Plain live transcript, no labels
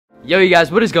Yo, you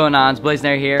guys, what is going on? It's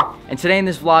Blazendary here, and today in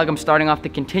this vlog, I'm starting off the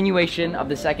continuation of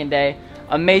the second day.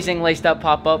 Amazing laced up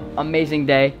pop-up, amazing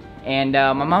day. And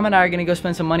my mom and I are gonna go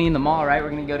spend some money in the mall, right? We're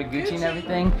gonna go to Gucci and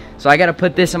everything. So I gotta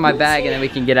put this in my bag and then we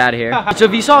can get out of here. So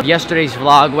if you saw yesterday's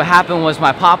vlog, what happened was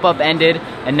my pop-up ended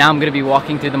and now I'm gonna be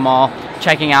walking through the mall,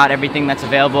 checking out everything that's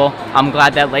available. I'm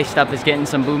glad that laced up is getting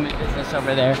some booming business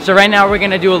over there. So right now we're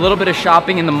gonna do a little bit of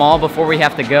shopping in the mall before we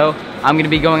have to go. I'm gonna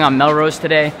be going on Melrose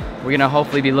today. We're gonna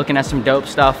hopefully be looking at some dope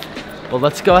stuff. Well,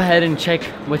 let's go ahead and check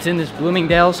what's in this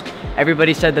Bloomingdale's.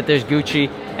 Everybody said that there's Gucci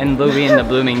and Louis in the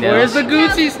Bloomingdale's. Where's the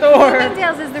Gucci store?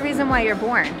 Bloomingdale's is the reason why you're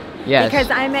born. Yes.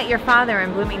 Because I met your father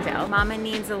in Bloomingdale. Mama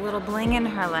needs a little bling in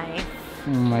her life.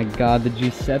 Oh my God, the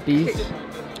Giuseppes.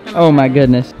 Oh my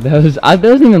goodness, those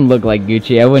don't even look like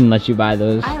Gucci. I wouldn't let you buy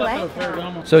those. I like them.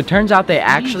 So it turns out they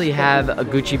actually have a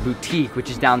Gucci boutique, which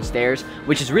is downstairs,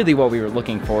 which is really what we were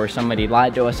looking for. Somebody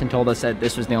lied to us and told us that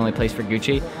this was the only place for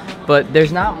Gucci. But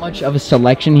there's not much of a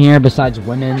selection here besides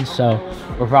women's, so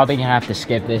we're probably gonna have to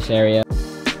skip this area.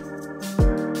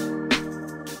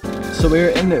 So we're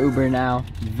in the Uber now,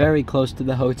 very close to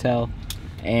the hotel,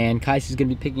 and Kais is gonna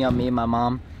be picking up me and my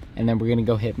mom, and then we're gonna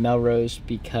go hit Melrose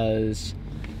because,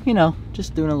 you know,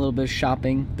 just doing a little bit of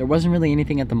shopping. There wasn't really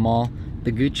anything at the mall.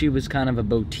 The Gucci was kind of a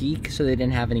boutique, so they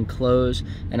didn't have any clothes,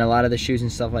 and a lot of the shoes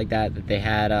and stuff like that that they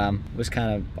had was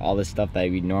kind of all the stuff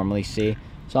that we normally see.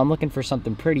 So I'm looking for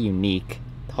something pretty unique.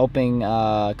 Hoping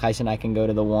Kais and I can go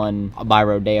to the one by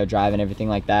Rodeo Drive and everything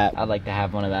like that. I'd like to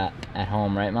have one of that at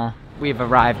home, right, Ma? We've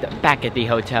arrived back at the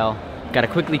hotel. Gotta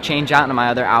quickly change out into my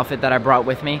other outfit that I brought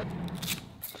with me.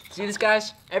 See this,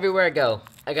 guys? Everywhere I go,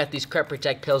 I got these Crep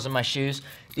Protect pills in my shoes.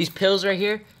 These pills right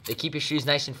here, they keep your shoes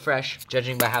nice and fresh.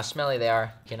 Judging by how smelly they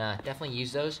are, you can definitely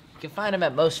use those. You can find them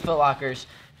at most Foot Lockers,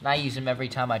 and I use them every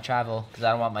time I travel because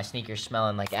I don't want my sneakers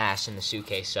smelling like ass in the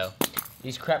suitcase. So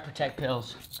these Crep Protect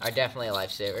pills are definitely a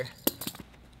lifesaver.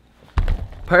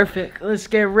 Perfect. Let's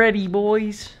get ready,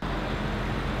 boys.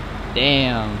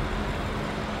 Damn.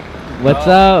 What's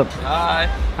up? Hi.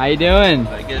 How you doing?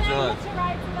 How you guys doing? Did you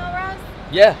ride to Melrose?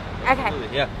 Yeah.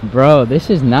 Okay. Yeah. Bro,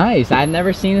 this is nice. I've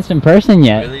never seen this in person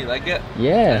yet. Really? You like it?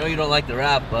 Yeah. I know you don't like the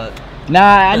rap, but...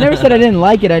 Nah, I never said I didn't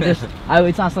like it.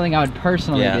 It's not something I would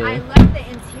personally do. I love the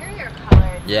interior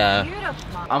color. It's Yeah.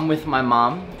 beautiful. I'm with my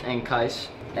mom and Kais,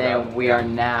 and we are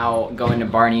now going to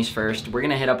Barney's first. We're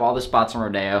gonna hit up all the spots in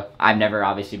Rodeo. I've never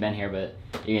obviously been here, but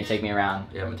you're gonna take me around.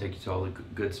 Yeah, I'm gonna take you to all the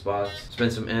good spots.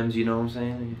 Spend some M's, you know what I'm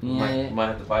saying? You Yeah. might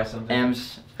have to buy something.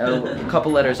 M's. Oh, a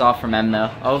couple letters off from M though.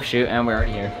 Oh shoot, and we're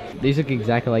already here. These look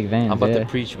exactly like Vans. I'm about to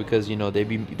preach because, you know, they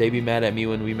be mad at me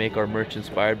when we make our merch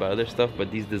inspired by other stuff,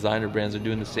 but these designer brands are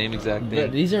doing the same exact thing.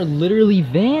 But these are literally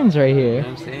Vans right You here. know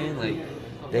what I'm saying?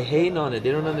 Like, they hating on it.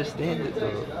 They don't understand it,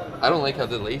 though. I don't like how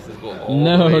the laces go all the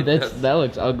No, way. that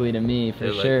looks ugly to me for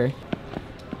They're sure.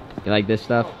 You like this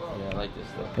stuff? Yeah, I like this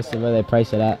stuff. Let's see where they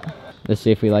price it at. Let's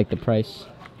see if we like the price.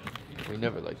 We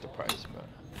never like the price,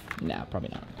 but... Nah, probably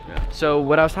not. Yeah. So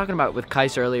what I was talking about with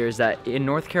Kais earlier is that in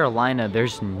North Carolina,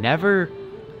 there's never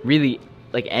really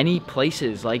like any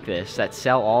places like this that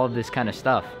sell all of this kind of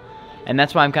stuff. And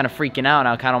that's why I'm kind of freaking out.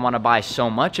 I kind of want to buy so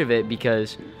much of it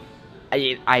because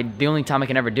the only time I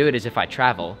can ever do it is if I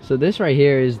travel. So this right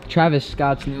here is Travis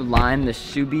Scott's new line, the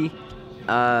Subi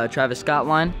Travis Scott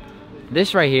line.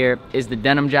 This right here is the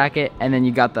denim jacket, and then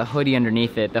you got the hoodie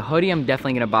underneath it. The hoodie I'm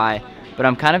definitely gonna buy, but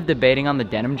I'm kind of debating on the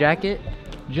denim jacket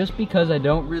just because I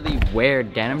don't really wear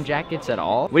denim jackets at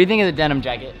all. What do you think of the denim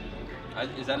jacket?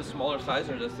 Is that a smaller size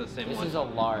or just the same This one? is a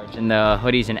large, and the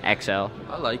hoodie's an XL.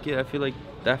 I like it. I feel like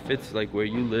that fits like where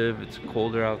you live. It's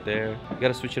colder out there. You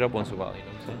gotta switch it up once in a while, you know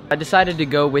what I'm saying? I decided to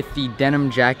go with the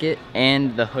denim jacket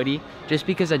and the hoodie just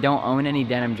because I don't own any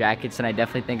denim jackets, and I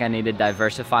definitely think I need to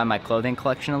diversify my clothing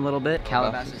collection a little bit.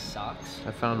 Calabasas socks.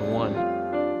 I found one.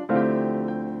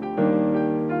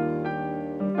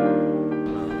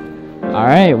 All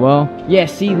right, well, yeah,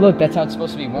 see, look, that's how it's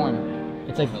supposed to be worn.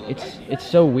 It's like, it's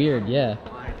so weird, yeah.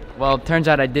 Well, it turns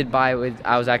out I did buy what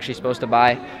I was actually supposed to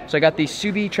buy. So I got the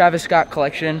Subi Travis Scott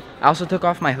collection. I also took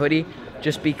off my hoodie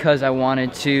just because I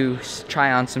wanted to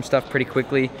try on some stuff pretty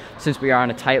quickly since we are on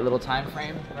a tight little time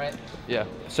frame, right? Yeah.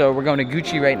 So we're going to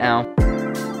Gucci right now.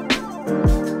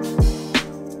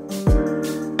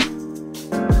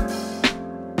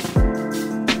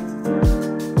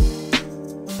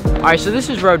 All right, so this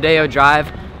is Rodeo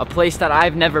Drive, a place that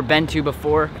I've never been to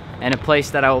before and a place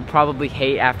that I will probably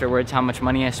hate afterwards how much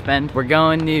money I spend. We're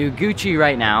going to Gucci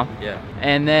right now. Yeah.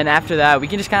 And then after that, we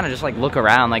can just kind of just like look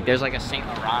around. Like there's like a Saint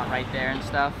Laurent right there and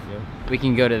stuff. Yeah. We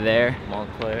can go to there.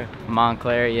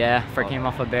 Montclair, yeah. Fur came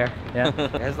off a bear. Yeah.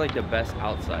 It has like the best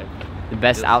outside. The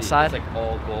best outside? It's like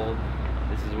all gold.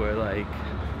 This is where like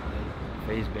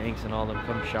FaZe Banks and all them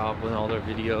come shop with all their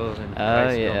videos, and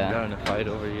got in a fight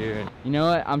over here. You know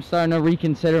what? I'm starting to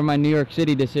reconsider my New York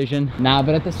City decision. Nah,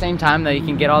 but at the same time, though, you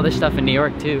can get all this stuff in New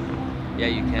York too. Yeah,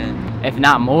 you can. If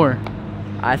not more,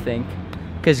 I think.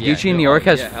 Because Gucci in New York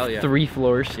has 3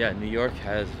 floors. Yeah, New York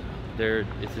has.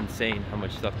 It's insane how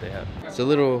much stuff they have. It's a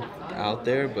little out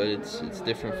there, but it's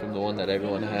different from the one that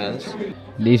everyone has.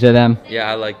 These are them. Yeah,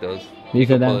 I like those.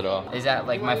 These are them. Pull it off. Is that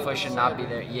like my foot should not be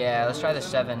there? Yeah, let's try the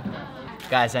 7.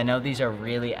 Guys, I know these are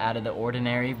really out of the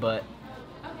ordinary, but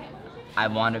I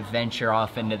want to venture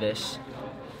off into this.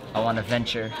 I want to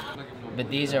venture.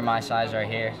 But these are my size right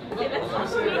here.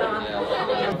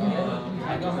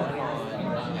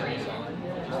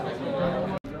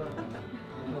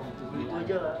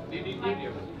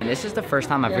 And this is the first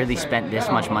time I've really spent this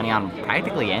much money on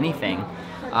practically anything.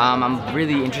 I'm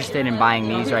really interested in buying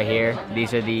these right here.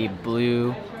 These are the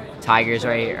blue tigers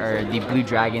right here, or the blue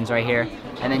dragons right here.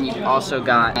 And then you've also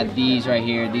got these right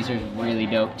here. These are really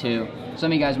dope too.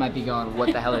 Some of you guys might be going,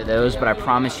 what the hell are those? But I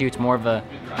promise you, it's more of a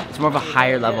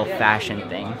higher level fashion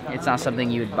thing. It's not something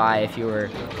you would buy if you were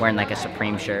wearing like a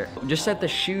Supreme shirt. Just at the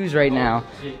shoes right now,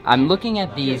 I'm looking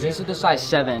at these. These are the size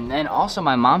 7. And also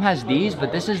my mom has these,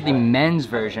 but this is the men's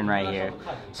version right here.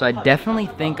 So I definitely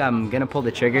think I'm gonna pull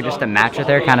the trigger just to match with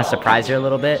her, kind of surprise her a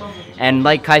little bit. And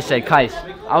like Kai said,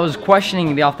 I was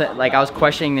questioning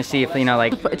to see if, you know,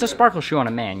 like, it's a sparkle shoe on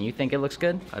a man. You think it looks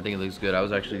good? I think it looks good. I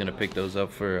was actually gonna pick those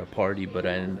up for a party, but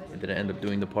I didn't end up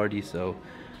doing the party, so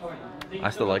I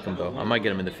still like them though. I might get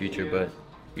them in the future, but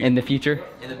in the future?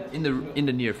 In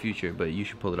the near future, but you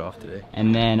should pull it off today.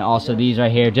 And then also these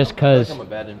right here, just cause. I'm a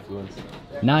bad influence.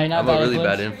 No, you're not. I'm a really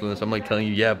bad influence. I'm like telling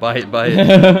you, yeah, buy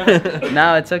it.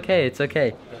 No, it's okay. It's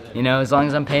okay. You know, as long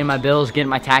as I'm paying my bills, getting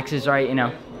my taxes right, you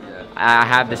know. I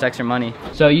have this extra money.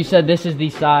 So you said this is the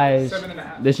size.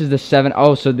 7.5. This is the 7.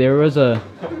 Oh, so there was a.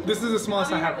 This is the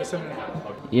smallest I have, the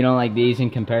 7.5. You don't like these in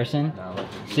comparison? No.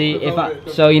 See, if I.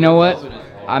 So you know what?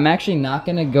 I'm actually not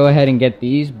gonna go ahead and get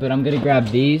these, but I'm gonna grab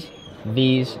these,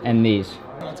 and these.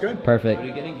 That's good. Perfect. What are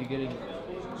you getting? You're getting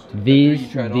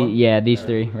these. Yeah, these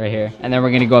 3 right here, and then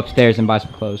we're gonna go upstairs and buy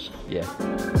some clothes. Yeah.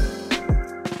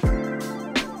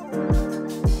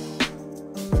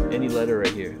 Any letter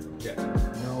right here. Yeah.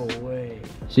 No way.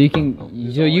 So you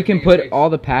can put all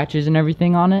the patches and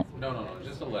everything on it. No,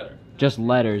 just a letter. Just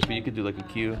letters. But you could do like a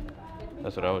Q.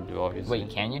 That's what I would do, obviously.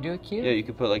 Wait, can you do a Q? Yeah, you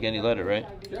could put like any letter, right?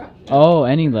 Yeah. Oh,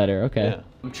 any letter. Okay. Yeah.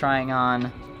 I'm trying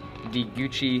on the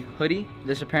Gucci hoodie.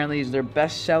 This apparently is their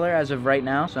best seller as of right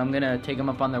now, so I'm gonna take them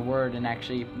up on their word and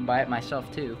actually buy it myself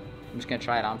too. I'm just gonna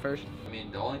try it on first. I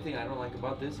mean, the only thing I don't like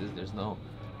about this is there's no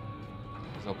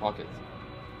pockets.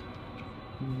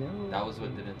 No. That was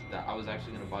what didn't. I was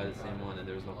actually gonna buy the same one, and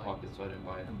there was no pockets, so I didn't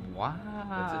buy it.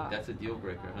 Wow. That's a deal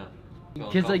breaker, huh?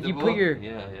 Because like you put your.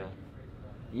 Yeah.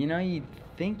 You know, you'd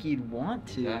think you'd want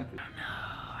to. Exactly.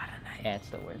 I don't know. Yeah, it's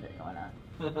still worth it. Why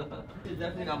not? It's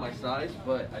definitely not my size,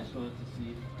 but I just wanted to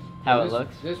see How it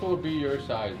looks. This will be your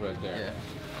size right there.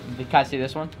 Yeah. Can I see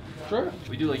this one? Sure.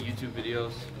 We do like YouTube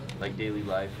videos, like daily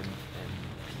life, and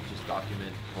just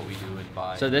document what we do and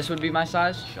buy. So this would be my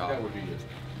size? shop. That would be it.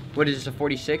 What is this, a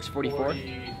 46, 44?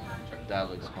 That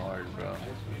looks hard, bro.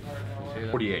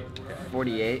 48.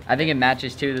 48. I think it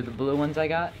matches too to the blue ones I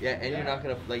got. Yeah, and you're not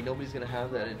gonna nobody's gonna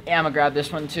have that. Yeah, I'm gonna grab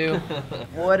this one too.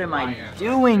 What am I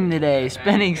doing today?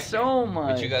 Spending so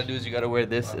much. What you gotta do is you gotta wear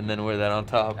this and then wear that on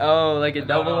top. Oh, like a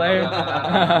double layer?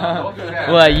 Don't do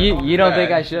that. What, you don't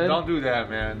think I should? Don't do that,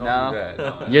 man. Don't No? do that.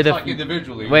 No. You're the Like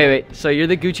individually. Wait. So you're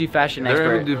the Gucci fashion They're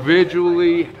expert.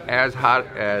 individually as hot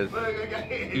as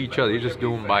each other. You're just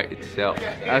doing by itself.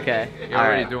 Okay. You're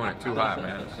already doing it too hot,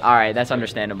 man. All right, that's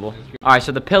understandable. All right,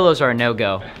 so the pillows are a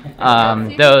no-go. So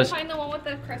you Those. can find the one with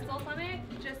the crystals on it,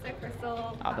 just a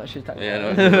crystal. I thought she was talking. Yeah,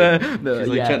 about no, she's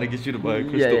like trying to get you to buy a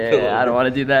crystal pillow. Yeah, I don't want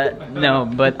to do that. No,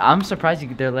 but I'm surprised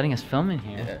they're letting us film in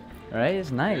here. Right? It's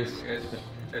nice.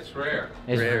 It's rare.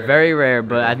 It's Rare. very rare,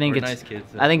 but I think We're it's nice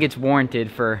kids. I think it's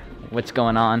warranted for what's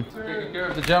going on. Taking care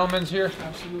of the gentlemen's here?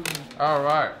 Absolutely. All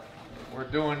right. We're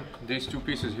doing these 2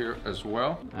 pieces here as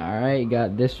well. All right,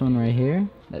 got this one right here.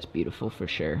 That's beautiful for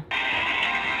sure.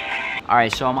 All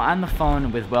right, so I'm on the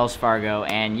phone with Wells Fargo,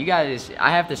 and you guys,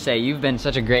 I have to say, you've been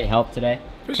such a great help today.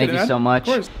 Thank you so much.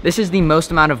 This is the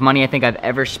most amount of money I think I've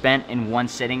ever spent in one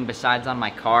sitting, besides on my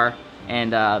car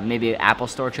and maybe an Apple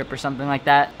Store trip or something like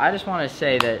that. I just want to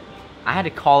say that I had to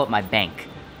call up my bank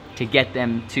to get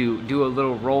them to do a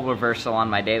little role reversal on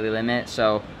my daily limit,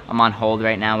 so I'm on hold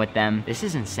right now with them. This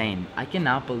is insane. I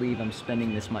cannot believe I'm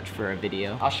spending this much for a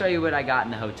video. I'll show you what I got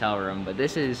in the hotel room, but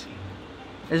this is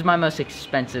my most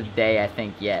expensive day I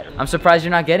think yet. I'm surprised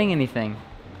you're not getting anything.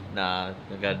 Nah,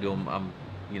 I gotta do them.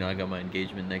 you know, I got my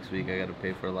engagement next week. I got to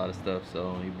pay for a lot of stuff.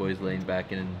 So your boy's laying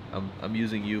back, and I'm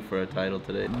using you for a title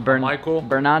today. Michael.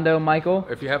 Bernardo, Michael.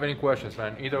 If you have any questions,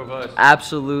 man, either of us.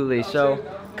 Absolutely. So,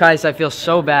 guys, I feel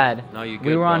so bad. No, you're good,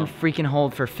 we were on bro. freaking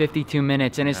hold for 52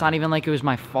 minutes, and it's not even like it was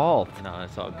my fault. No,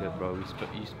 it's all good, bro.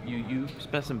 You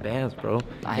spent some bands, bro.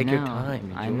 I Take know. your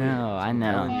time. I enjoy it. know. I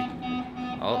know.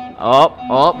 Oh,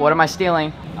 Oh, what am I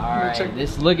stealing? All right,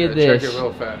 look at this. Check it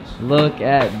real fast. Look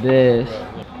at this.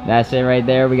 That's it right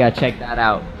there. We gotta check that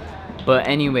out. But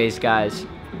anyways, guys,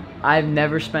 I've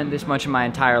never spent this much in my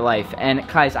entire life. And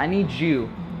guys, I need you,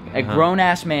 a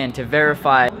grown-ass man, to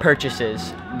verify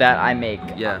purchases that I make.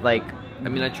 Yeah. Like, I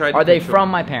mean, I tried. are they from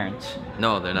my parents?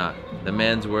 No, they're not. The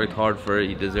man's worked hard for it.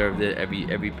 He deserved it.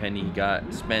 Every penny he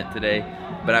got spent today.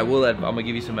 But I'm gonna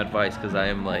give you some advice, because I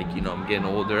am, like, you know, I'm getting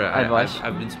older. Advice?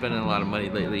 I've been spending a lot of money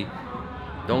lately.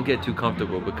 Don't get too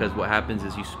comfortable, because what happens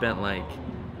is you spent like,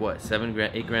 what, 7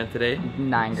 grand, 8 grand today?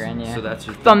 9 grand, yeah. So that's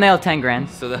your thumbnail. 10 grand.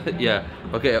 So that, yeah,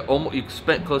 okay, almost, you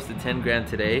spent close to 10 grand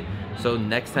today. So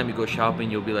next time you go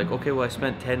shopping, you'll be like, okay, well, I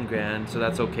spent 10 grand, so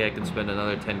that's okay. I can spend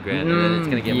another 10 grand, and then it's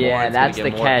gonna get more. Yeah, that's the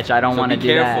catch. I don't want to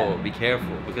do that. Be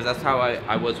careful, because that's how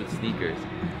I was with sneakers.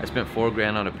 I spent 4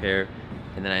 grand on a pair,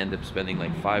 and then I end up spending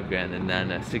like 5 grand, and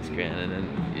then 6 grand, and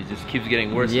then it just keeps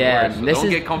getting worse and worse. So this don't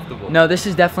is, get comfortable. No, this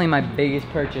is definitely my biggest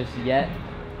purchase yet.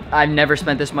 I've never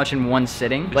spent this much in one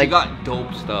sitting. But like, you got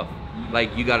dope stuff.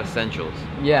 Like, you got essentials.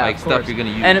 Yeah, like of stuff course. you're gonna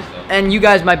use. And you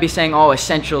guys might be saying, oh,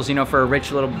 essentials, you know, for a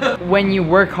rich little. When you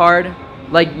work hard,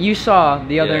 like you saw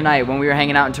the other night when we were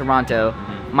hanging out in Toronto,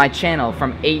 my channel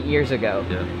from 8 years ago.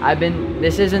 Yeah.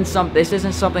 This isn't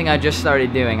something I just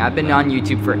started doing. I've been on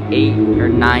YouTube for 8 or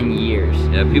 9 years.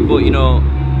 Yeah, people, you know,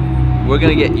 you're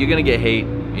gonna get hate.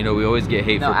 You know, we always get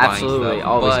hate for buying stuff. Absolutely,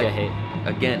 always get hate.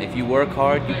 Again, if you work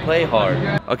hard, you play hard.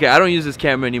 Okay, I don't use this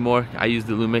camera anymore. I use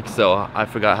the Lumix, so I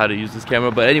forgot how to use this camera.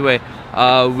 But anyway,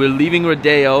 we're leaving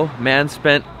Rodeo. Man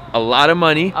spent a lot of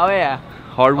money. Oh yeah.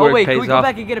 Hard work pays off. Can we go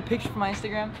back and get a picture for my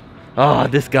Instagram? Oh,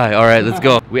 this guy. All right, let's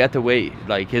go. We had to wait.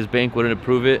 Like, his bank wouldn't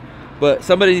approve it. But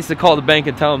somebody needs to call the bank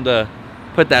and tell them to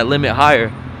put that limit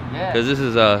higher. Yeah. Because this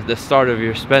is the start of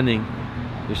your spending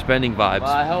vibes. Well,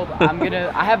 I hope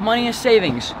I have money in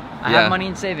savings. I have money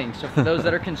in savings. So for those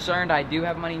that are concerned, I do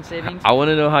have money in savings. I want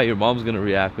to know how your mom's going to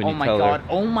react when you tell her.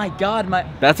 Oh my god.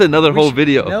 That's another whole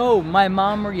video. No, my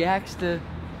mom reacts to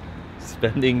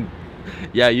spending.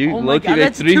 Yeah, you low-key God, make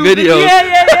that's 3 2 videos.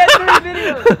 Yeah, 3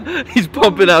 videos. He's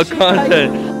pumping out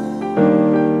content.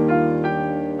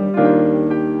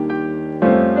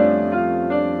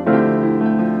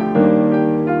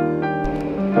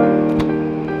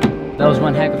 That was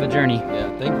one heck of a journey.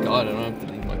 Yeah, thank God I don't have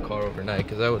to leave my car overnight,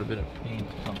 because that would have been a pain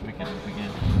to come picking up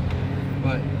again.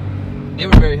 But they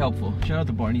were very helpful. Shout out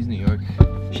to Barney's New York.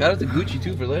 Shout out to Gucci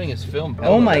too for letting us film.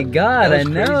 Oh my god, I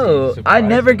know. I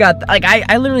never got like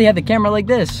I literally had the camera like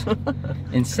this.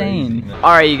 Insane.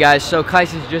 All right, you guys. So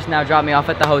Kais has just now dropped me off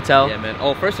at the hotel. Yeah, man.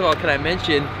 Oh, first of all, can I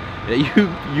mention that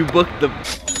you booked the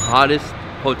hottest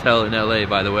hotel in LA,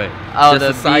 by the way? Oh,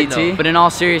 just the BT. But in all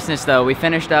seriousness, though, we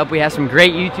finished up. We had some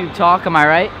great YouTube talk. Am I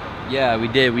right? Yeah, we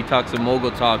did. We talked some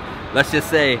mogul talk. Let's just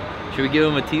say, should we give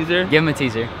him a teaser? Give him a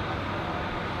teaser.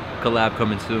 Collab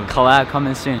coming soon. Collab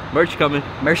coming soon. Merch coming.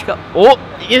 Merch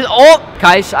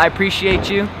Kais, I appreciate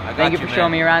you. Thank you for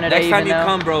showing me around today. Next time you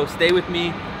come, bro, stay with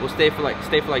me. We'll stay for like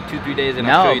 2-3 days, and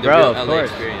I'll show you the real LA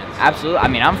experience. Absolutely. I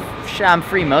mean, I'm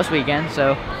free most weekends,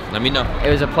 so let me know.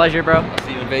 It was a pleasure, bro. I'll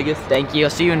see you in Vegas. Thank you.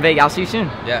 I'll see you in Vegas. I'll see you soon.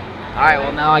 Yeah. All right.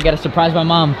 Well, now I gotta surprise my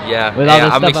mom. Yeah. With all the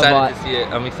stuff I'm excited I bought. to see it.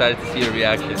 I'm excited to see your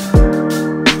reaction.